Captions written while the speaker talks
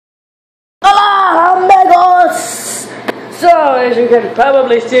as you can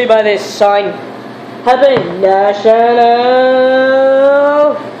probably see by this sign, Happy National.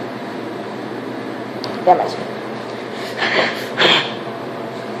 Damn it.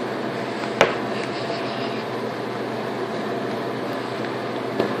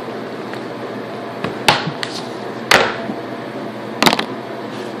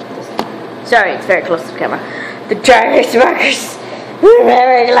 Sorry, it's very close to the camera. The driver's markers. We're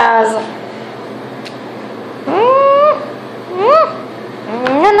very close.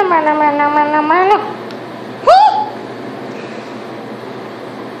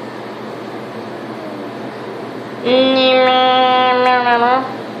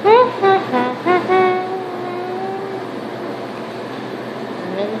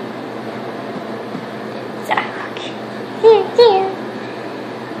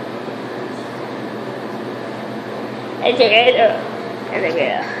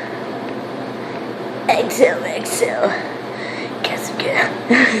 Excel.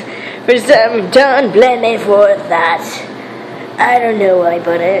 For some, don't blame me for that. I don't know why,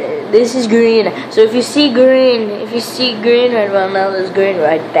 but this is green. So if you see green, right, well, now there's green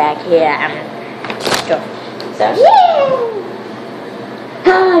right back here. So, yeah.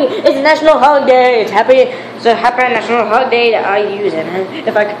 Hi, it's National Hug Day. It's happy National Hug Day that I use, and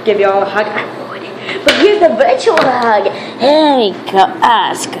if I could give you all a hug, I would. But here's the virtual hug. Here we go.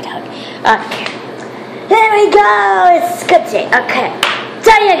 It's a good hug. Okay. There we go. It's a good day. Okay.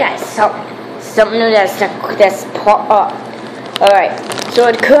 Tell you guys something new that's pop up. Alright. So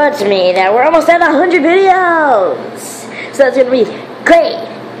it occurred to me that we're almost at 100 videos. So that's gonna be great.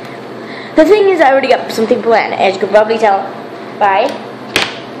 The thing is, I already got something planned, as you can probably tell by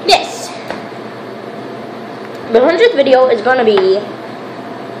this. The 100th video is gonna be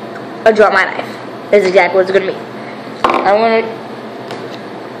a Draw My Life. That's exactly what it's gonna be. I want to.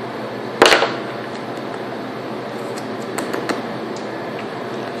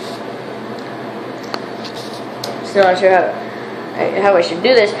 Still not sure how I should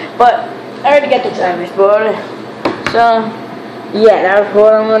do this, but I already got the driver's board. So yeah, that's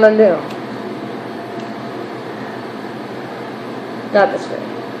what I'm gonna do. Not this way.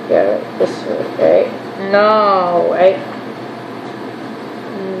 Yeah, this way. Right? No, right?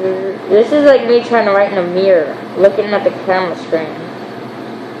 This is like me trying to write in a mirror, looking at the camera screen.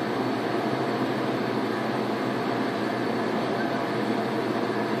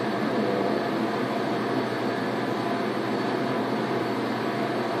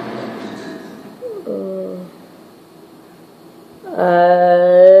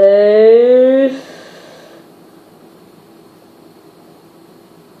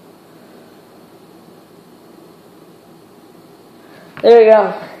 There we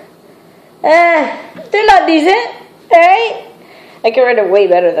go. They're not decent, alright? I can write it way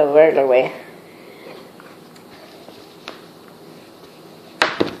better the regular way.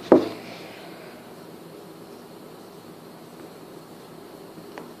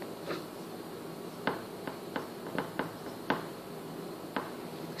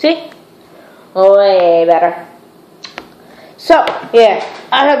 See? Way better. So, yeah,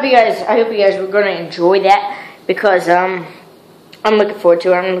 I hope you guys were gonna enjoy that, because I'm looking forward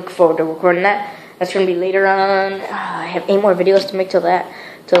to it. I'm looking forward to recording that. That's gonna be later on. I have 8 more videos to make till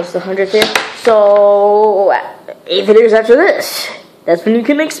it's the 100th day. So 8 videos after this. That's when you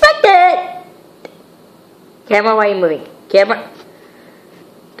can expect it. Camera, why are you moving? Camera.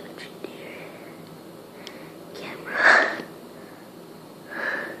 Don't you dare. Camera.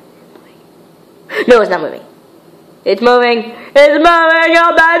 No, it's not moving. It's moving. It's moving.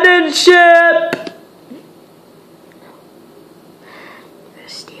 Abandoned ship.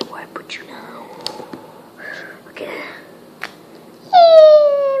 Stay where I put you now. Okay.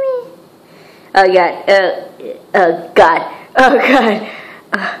 Oh God. Oh God. Oh God.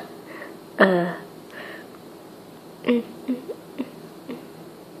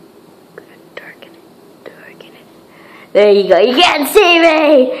 Darken it. There you go. You can't see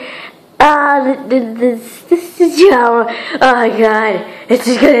me. This is Joe. Oh God, this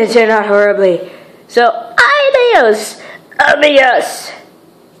is gonna turn out horribly. So, adios.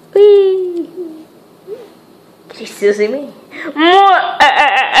 Whee. Can you still see me?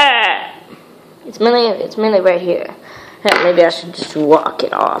 It's mainly right here. Maybe I should just walk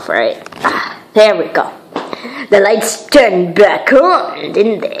it off, right? There we go. The lights turned back on,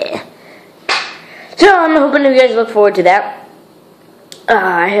 didn't they? So I'm hoping you guys look forward to that.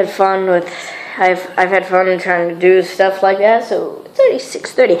 I've had fun trying to do stuff like that. So it's already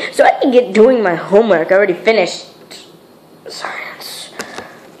 6:30. So I can get doing my homework. I already finished science.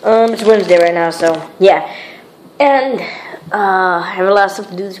 It's Wednesday right now, so yeah. And I have a lot of stuff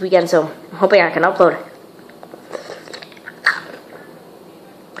to do this weekend, so I'm hoping I can upload.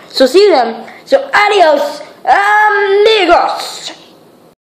 So see you then. So adios, amigos.